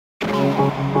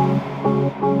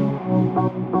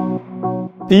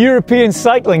The European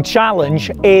Cycling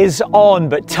Challenge is on,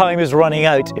 but time is running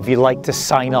out if you'd like to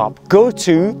sign up. Go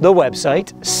to the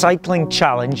website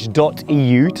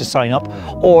cyclingchallenge.eu to sign up,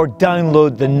 or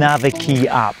download the Navikey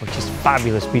app, which is a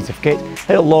fabulous piece of kit.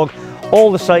 It'll log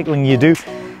all the cycling you do.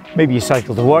 Maybe you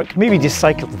cycle to work, maybe you just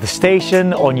cycle to the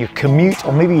station on your commute,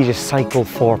 or maybe you just cycle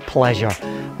for pleasure.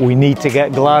 We need to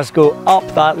get Glasgow up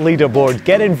that leaderboard.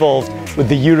 Get involved with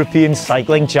the European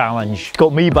Cycling Challenge. It's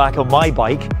got me back on my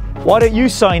bike. Why don't you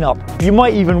sign up? You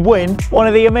might even win one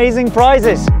of the amazing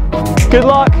prizes. Good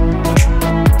luck!